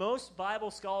 And most Bible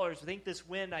scholars think this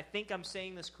wind, I think I'm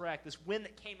saying this correct, this wind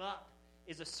that came up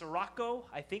is a sirocco.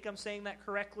 I think I'm saying that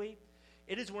correctly.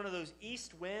 It is one of those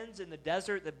east winds in the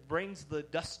desert that brings the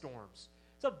dust storms.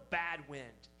 It's a bad wind.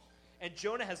 And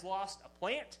Jonah has lost a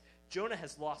plant. Jonah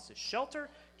has lost his shelter.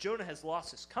 Jonah has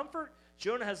lost his comfort.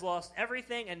 Jonah has lost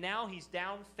everything, and now he's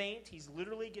down faint. He's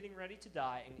literally getting ready to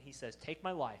die, and he says, take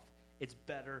my life. It's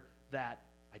better that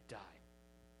I die.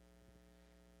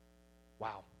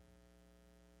 Wow.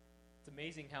 It's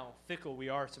amazing how fickle we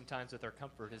are sometimes with our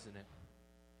comfort, isn't it?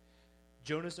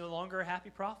 Jonah's no longer a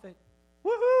happy prophet.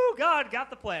 Woohoo! God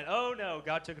got the plan. Oh no,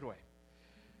 God took it away.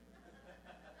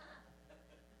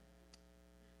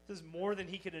 This is more than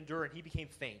he could endure, and he became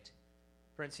faint.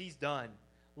 Friends, he's done.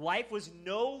 Life was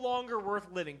no longer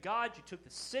worth living. God, you took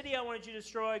the city I wanted you to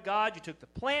destroy. God, you took the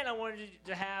plant I wanted you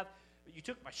to have. You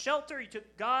took my shelter.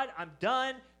 God, I'm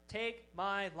done. Take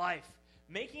my life.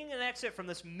 Making an exit from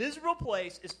this miserable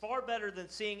place is far better than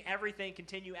seeing everything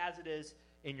continue as it is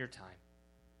in your time.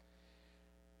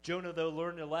 Jonah, though,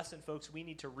 learned a lesson, folks. We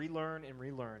need to relearn and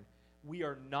relearn. We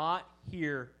are not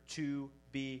here to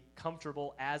be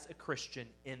comfortable as a Christian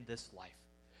in this life.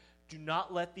 Do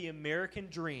not let the American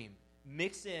dream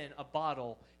mix in a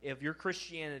bottle of your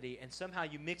Christianity and somehow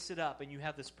you mix it up and you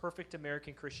have this perfect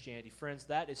American Christianity. Friends,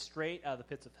 that is straight out of the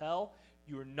pits of hell.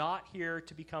 You are not here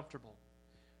to be comfortable.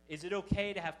 Is it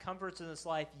okay to have comforts in this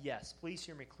life? Yes. Please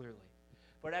hear me clearly.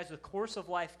 But as the course of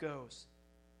life goes,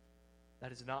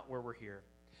 that is not where we're here.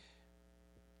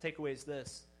 Takeaway is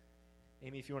this.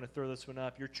 Amy, if you want to throw this one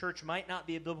up, your church might not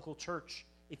be a biblical church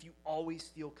if you always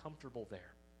feel comfortable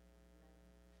there.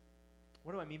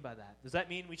 What do I mean by that? Does that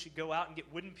mean we should go out and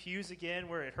get wooden pews again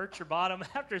where it hurts your bottom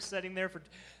after sitting there for...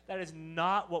 That is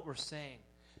not what we're saying.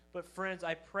 But friends,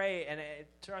 I pray, and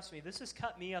trust me, this has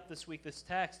cut me up this week, this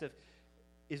text of,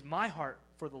 is my heart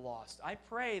for the lost. I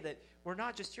pray that we're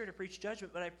not just here to preach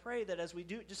judgment, but I pray that as we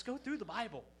do, just go through the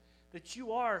Bible, that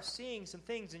you are seeing some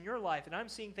things in your life, and I'm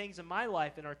seeing things in my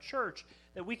life, in our church,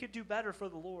 that we could do better for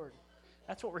the Lord.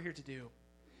 That's what we're here to do.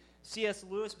 C.S.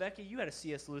 Lewis, Becky, you had a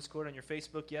C.S. Lewis quote on your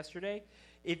Facebook yesterday.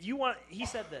 He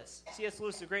said this. C.S.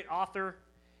 Lewis is a great author.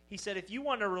 He said, if you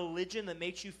want a religion that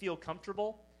makes you feel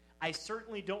comfortable, I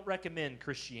certainly don't recommend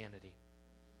Christianity.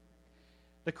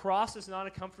 The cross is not a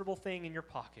comfortable thing in your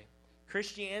pocket.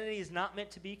 Christianity is not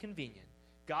meant to be convenient.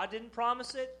 God didn't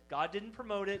promise it. God didn't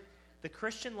promote it. The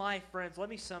Christian life, friends, let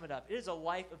me sum it up. It is a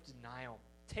life of denial.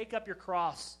 Take up your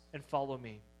cross and follow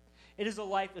me. It is a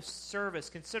life of service.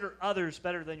 Consider others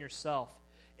better than yourself.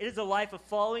 It is a life of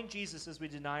following Jesus as we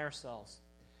deny ourselves.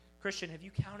 Christian, have you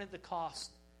counted the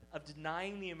cost of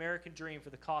denying the American dream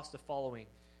for the cost of following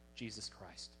Jesus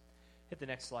Christ? Hit the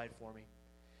next slide for me.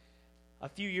 A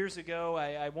few years ago,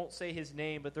 I won't say his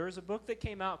name, but there was a book that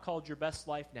came out called Your Best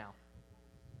Life Now.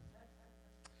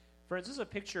 Friends, this is a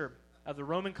picture of the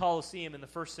Roman Colosseum in the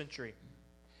first century.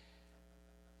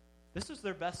 This was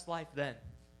their best life then.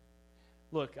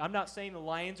 Look, I'm not saying the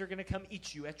lions are going to come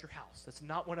eat you at your house. That's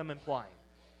not what I'm implying.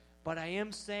 But I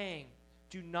am saying,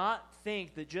 do not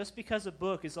think that just because a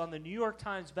book is on the New York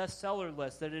Times bestseller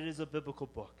list that it is a biblical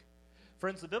book.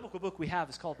 Friends, the biblical book we have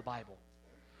is called the Bible.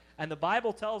 And the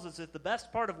Bible tells us that the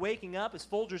best part of waking up is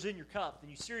Folgers in your cup, then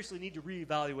you seriously need to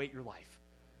reevaluate your life.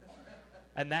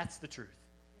 And that's the truth.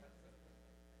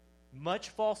 Much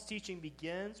false teaching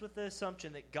begins with the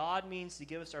assumption that God means to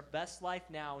give us our best life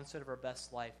now instead of our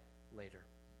best life later.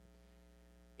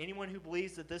 Anyone who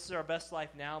believes that this is our best life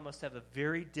now must have a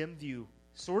very dim view,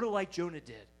 sort of like Jonah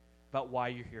did, about why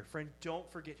you're here. Friend, don't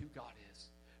forget who God is.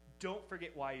 Don't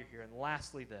forget why you're here. And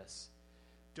lastly, this.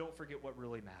 Don't forget what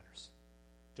really matters.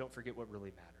 Don't forget what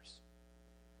really matters.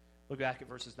 Look back at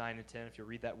verses 9 and 10 if you'll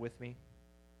read that with me.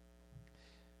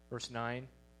 Verse 9.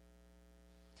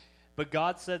 But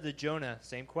God said to Jonah,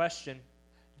 same question,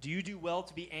 do you do well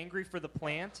to be angry for the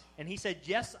plant? And he said,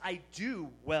 yes, I do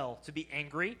well to be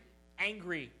angry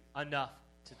enough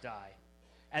to die.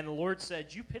 And the Lord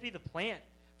said, you pity the plant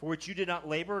for which you did not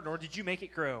labor, nor did you make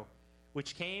it grow,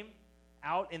 which came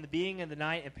out in the being of the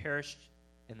night and perished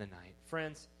in the night.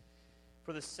 Friends,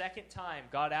 for the second time,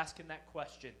 God asked him that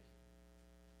question.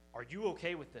 Are you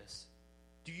okay with this?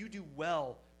 Do you do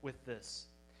well with this?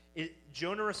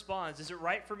 Jonah responds, is it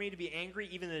right for me to be angry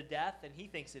even to death? And he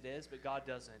thinks it is, but God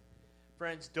doesn't.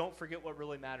 Friends, don't forget what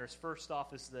really matters. First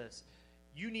off is this.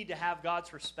 You need to have God's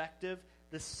perspective.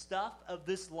 The stuff of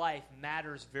this life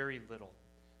matters very little.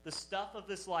 The stuff of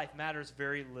this life matters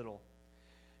very little.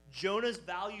 Jonah's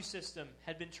value system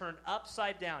had been turned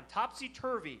upside down,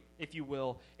 topsy-turvy, if you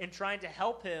will, in trying to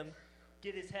help him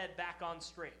get his head back on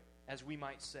straight, as we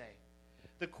might say.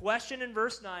 The question in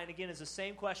verse 9, again, is the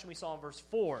same question we saw in verse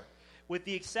 4, with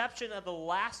the exception of the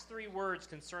last 3 words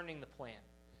concerning the plan.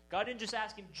 God didn't just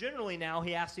ask him generally now,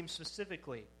 he asked him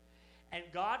specifically. And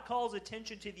God calls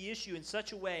attention to the issue in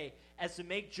such a way as to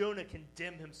make Jonah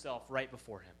condemn himself right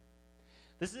before him.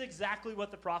 This is exactly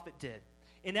what the prophet did.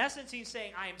 In essence, he's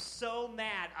saying, I am so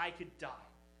mad I could die.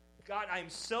 God, I am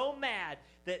so mad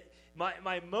that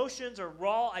my emotions are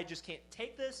raw. I just can't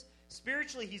take this.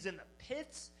 Spiritually, he's in the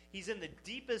pits. He's in the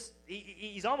deepest,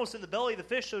 he's almost in the belly of the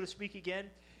fish, so to speak again.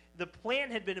 The plan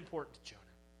had been important to Jonah.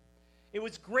 It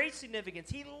was great significance.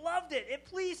 He loved it. It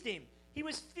pleased him. He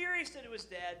was furious that it was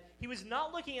dead. He was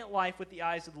not looking at life with the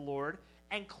eyes of the Lord.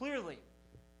 And clearly,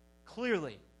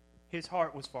 his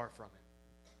heart was far from it.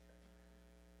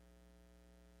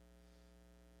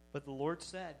 But the Lord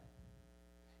said,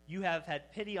 you have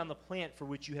had pity on the plant for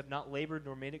which you have not labored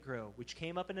nor made it grow, which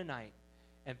came up in a night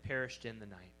and perished in the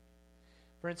night.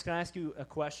 Friends, can I ask you a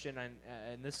question?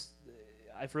 And this,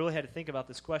 I've really had to think about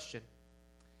this question.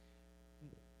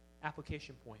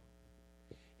 Application point.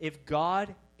 If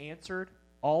God answered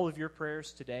all of your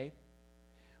prayers today,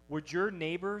 would your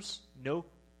neighbors know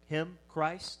him,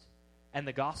 Christ, and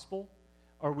the gospel,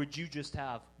 or would you just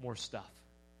have more stuff?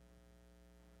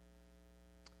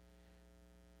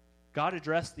 God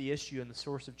addressed the issue and the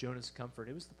source of Jonah's comfort.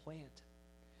 It was the plant.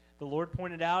 The Lord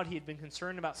pointed out he had been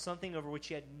concerned about something over which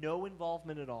he had no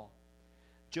involvement at all.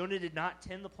 Jonah did not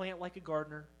tend the plant like a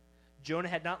gardener. Jonah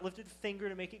had not lifted a finger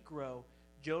to make it grow.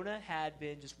 Jonah had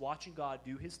been just watching God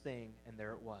do his thing, and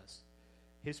there it was.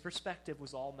 His perspective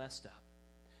was all messed up.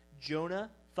 Jonah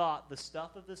thought the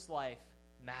stuff of this life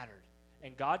mattered.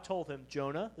 And God told him,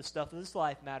 Jonah, the stuff of this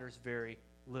life matters very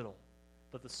little.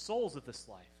 But the souls of this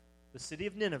life, the city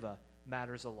of Nineveh,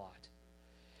 matters a lot.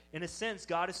 In a sense,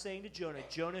 God is saying to Jonah,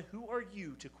 Jonah, who are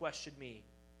you to question me,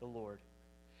 the Lord?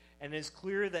 And it is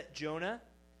clear that Jonah,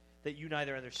 that you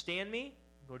neither understand me,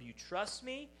 nor do you trust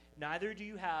me, neither do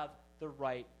you have the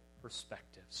right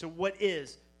perspective. So what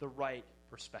is the right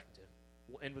perspective?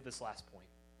 We'll end with this last point.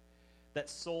 That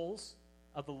souls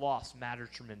of the lost matter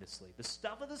tremendously. The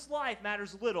stuff of this life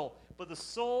matters little, but the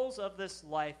souls of this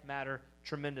life matter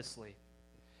tremendously.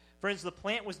 Friends, the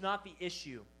plant was not the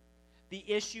issue. The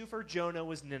issue for Jonah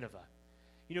was Nineveh.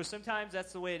 You know, sometimes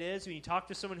that's the way it is. When you talk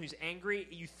to someone who's angry,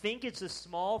 you think it's a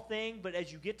small thing, but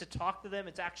as you get to talk to them,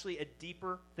 it's actually a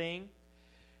deeper thing.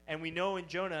 And we know in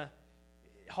Jonah's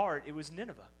heart, it was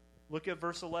Nineveh. Look at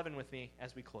verse 11 with me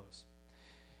as we close.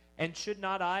 And should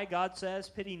not I, God says,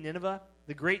 pity Nineveh,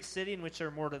 the great city in which there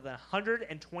are more than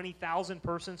 120,000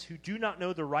 persons who do not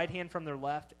know their right hand from their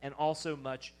left, and also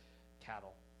much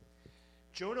cattle.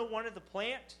 Jonah wanted the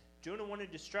plant. Jonah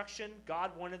wanted destruction.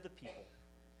 God wanted the people.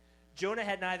 Jonah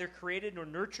had neither created nor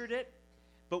nurtured it,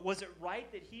 but was it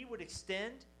right that he would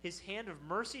extend his hand of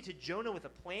mercy to Jonah with a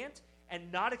plant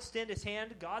and not extend his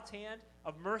hand, God's hand,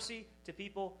 of mercy to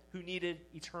people who needed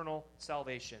eternal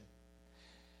salvation?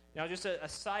 Now, just a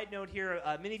side note here.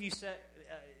 Many of you said,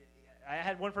 I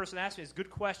had one person ask me this,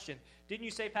 good question. Didn't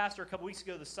you say, Pastor, a couple weeks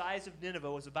ago, the size of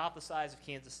Nineveh was about the size of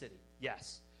Kansas City?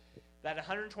 Yes. That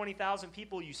 120,000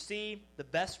 people you see, the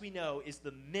best we know is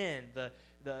the men, the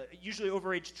usually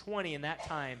over age 20 in that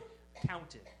time,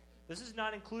 counted. This is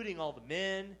not including all the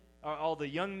men, or all the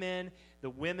young men, the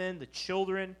women, the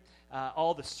children,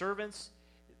 all the servants.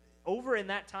 Over in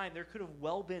that time, there could have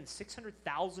well been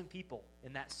 600,000 people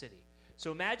in that city.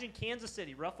 So imagine Kansas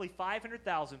City, roughly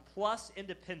 500,000 plus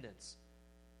independents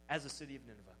as the city of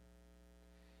Nineveh.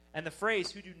 And the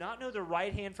phrase, who do not know their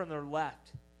right hand from their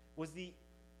left, was the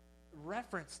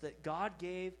reference that God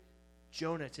gave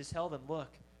Jonah to tell them, look,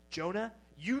 Jonah,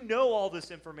 you know all this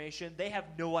information. They have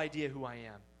no idea who I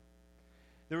am.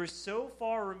 They were so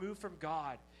far removed from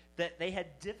God that they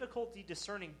had difficulty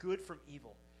discerning good from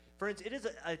evil. Friends, it is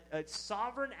a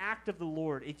sovereign act of the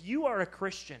Lord. If you are a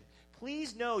Christian,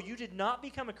 please know you did not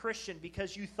become a Christian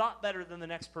because you thought better than the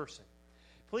next person.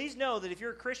 Please know that if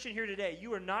you're a Christian here today,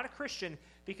 you are not a Christian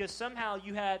because somehow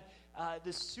you had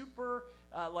this super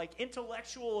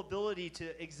intellectual ability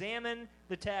to examine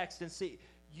the text and see.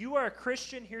 You are a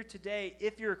Christian here today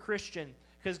if you're a Christian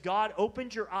because God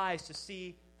opened your eyes to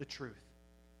see the truth.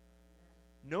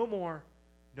 No more,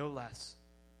 no less.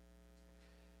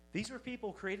 These were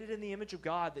people created in the image of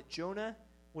God that Jonah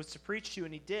was to preach to,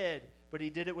 and he did, but he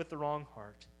did it with the wrong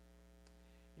heart.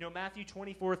 You know, Matthew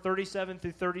 24:37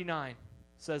 through 39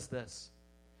 says this.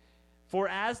 For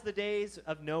as the days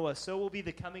of Noah, so will be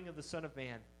the coming of the Son of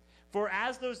Man. For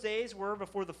as those days were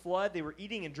before the flood, they were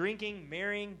eating and drinking,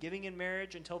 marrying, giving in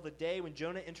marriage until the day when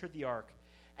Jonah entered the ark.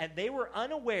 And they were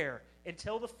unaware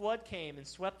until the flood came and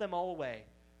swept them all away.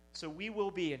 So we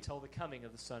will be until the coming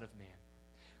of the Son of Man.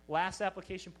 Last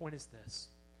application point is this.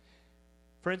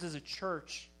 Friends, as a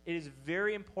church, it is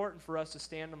very important for us to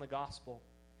stand on the gospel.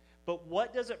 But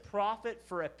what does it profit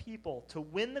for a people to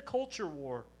win the culture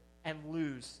war and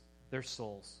lose their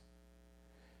souls?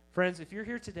 Friends, if you're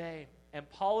here today and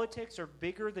politics are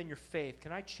bigger than your faith,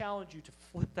 can I challenge you to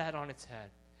flip that on its head?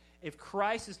 If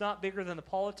Christ is not bigger than the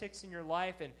politics in your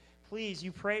life, and please,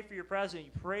 you pray for your president,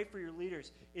 you pray for your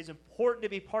leaders, it is important to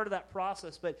be part of that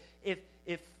process. But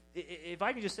if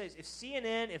I can just say, if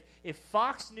CNN, if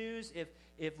Fox News,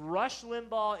 if Rush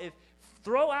Limbaugh, if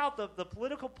throw out the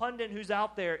political pundit who's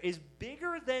out there is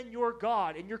bigger than your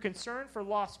God and your concern for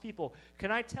lost people,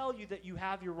 can I tell you that you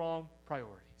have your wrong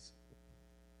priorities?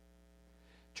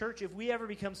 Church, if we ever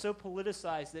become so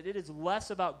politicized that it is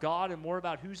less about God and more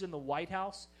about who's in the White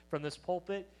House from this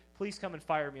pulpit, please come and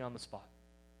fire me on the spot.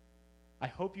 I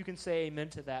hope you can say amen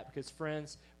to that because,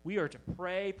 friends, we are to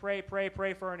pray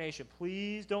for our nation.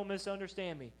 Please don't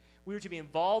misunderstand me. We are to be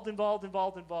involved.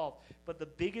 But the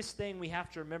biggest thing we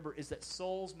have to remember is that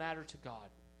souls matter to God.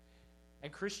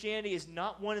 And Christianity is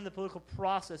not won in the political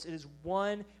process. It is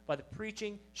won by the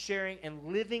preaching, sharing, and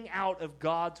living out of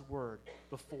God's word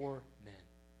before men.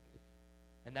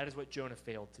 And that is what Jonah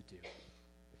failed to do.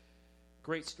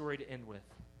 Great story to end with.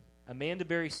 Amanda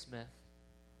Berry Smith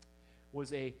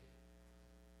was a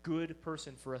good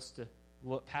person for us to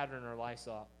pattern our lives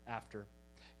after.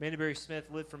 Amanda Berry Smith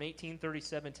lived from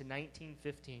 1837 to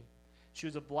 1915. She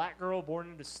was a black girl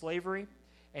born into slavery,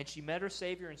 and she met her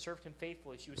Savior and served him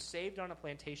faithfully. She was saved on a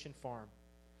plantation farm.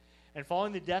 And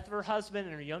following the death of her husband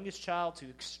and her youngest child to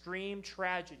extreme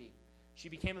tragedy, she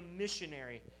became a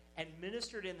missionary and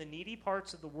ministered in the needy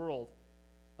parts of the world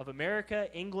of America,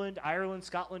 England, Ireland,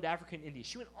 Scotland, Africa, and India.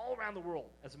 She went all around the world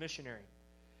as a missionary.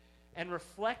 And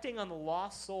reflecting on the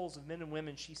lost souls of men and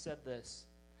women, she said this.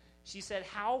 She said,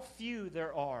 how few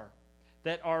there are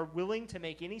that are willing to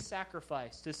make any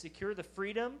sacrifice to secure the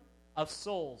freedom of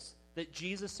souls that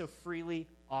Jesus so freely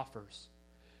offers.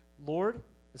 Lord,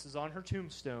 this is on her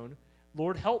tombstone,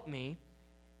 Lord, help me,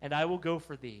 and I will go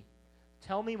for thee.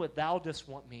 Tell me what thou dost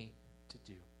want me to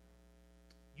do.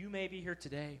 You may be here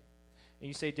today, and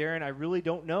you say, Darren, I really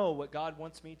don't know what God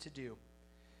wants me to do.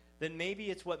 Then maybe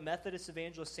it's what Methodist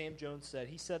evangelist Sam Jones said.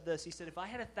 He said this. He said, if I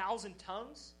had 1,000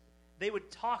 tongues, they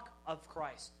would talk of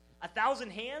Christ.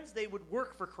 1,000 hands, they would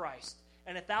work for Christ.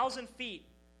 And 1,000 feet,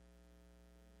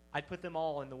 I'd put them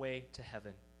all in the way to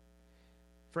heaven.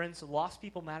 Friends, lost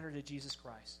people matter to Jesus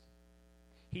Christ.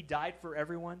 He died for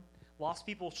everyone. Lost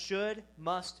people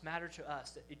must matter to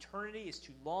us. That eternity is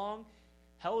too long.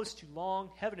 Hell is too long.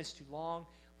 Heaven is too long.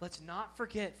 Let's not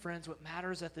forget, friends, what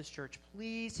matters at this church.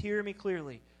 Please hear me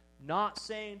clearly. I'm not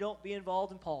saying don't be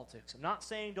involved in politics. I'm not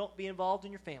saying don't be involved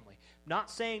in your family. I'm not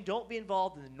saying don't be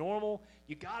involved in the normal,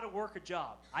 you got to work a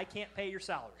job. I can't pay your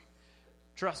salary.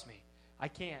 Trust me, I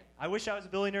can't. I wish I was a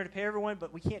billionaire to pay everyone,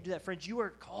 but we can't do that. Friends, you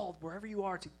are called, wherever you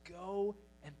are, to go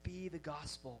and be the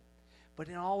gospel. But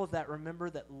in all of that, remember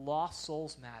that lost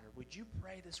souls matter. Would you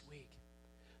pray this week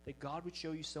that God would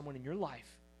show you someone in your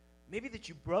life, maybe that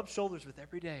you rub shoulders with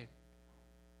every day,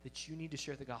 that you need to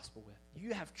share the gospel with?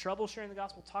 You have trouble sharing the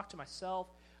gospel, talk to myself.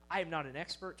 I am not an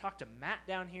expert. Talk to Matt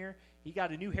down here. He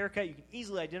got a new haircut. You can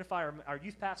easily identify our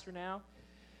youth pastor now.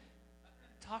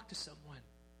 Talk to someone.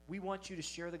 We want you to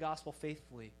share the gospel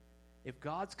faithfully. If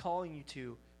God's calling you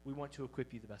to, we want to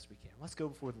equip you the best we can. Let's go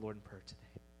before the Lord in prayer today.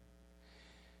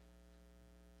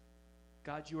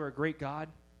 God, you are a great God.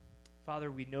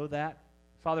 Father, we know that.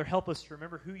 Father, help us to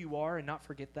remember who you are and not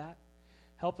forget that.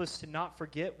 Help us to not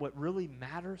forget what really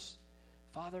matters.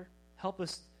 Father, help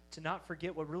us to not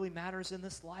forget what really matters in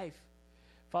this life.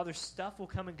 Father, stuff will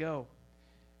come and go.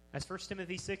 As 1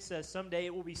 Timothy 6 says, someday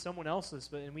it will be someone else's,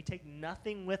 and we take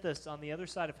nothing with us on the other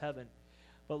side of heaven.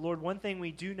 But Lord, one thing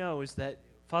we do know is that,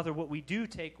 Father, what we do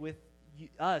take with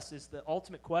us is the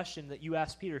ultimate question that you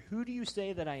asked Peter, who do you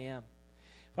say that I am?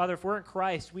 Father, if we're in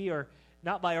Christ, we are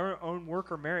not by our own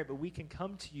work or merit, but we can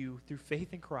come to you through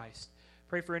faith in Christ.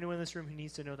 Pray for anyone in this room who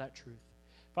needs to know that truth.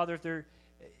 Father, if there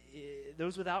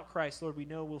those without Christ, Lord, we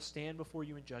know will stand before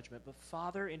you in judgment. But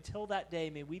Father, until that day,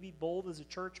 may we be bold as a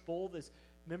church, bold as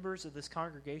members of this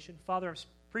congregation. Father, I'm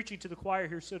preaching to the choir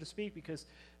here, so to speak, because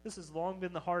this has long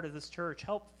been the heart of this church.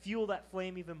 Help fuel that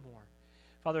flame even more.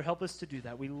 Father, help us to do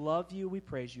that. We love you. We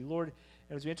praise you. Lord,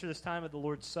 as we enter this time of the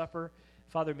Lord's Supper,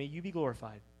 Father, may you be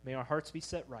glorified. May our hearts be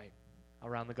set right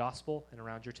around the gospel and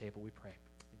around your table, we pray.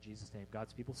 In Jesus' name,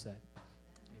 God's people said.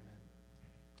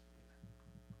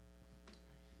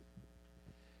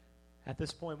 At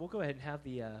this point, we'll go ahead and have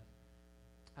the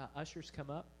ushers come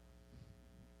up,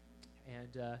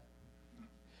 and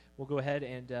we'll go ahead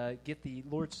and get the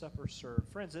Lord's Supper served.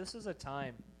 Friends, this is a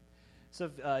time. It's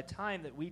a time that we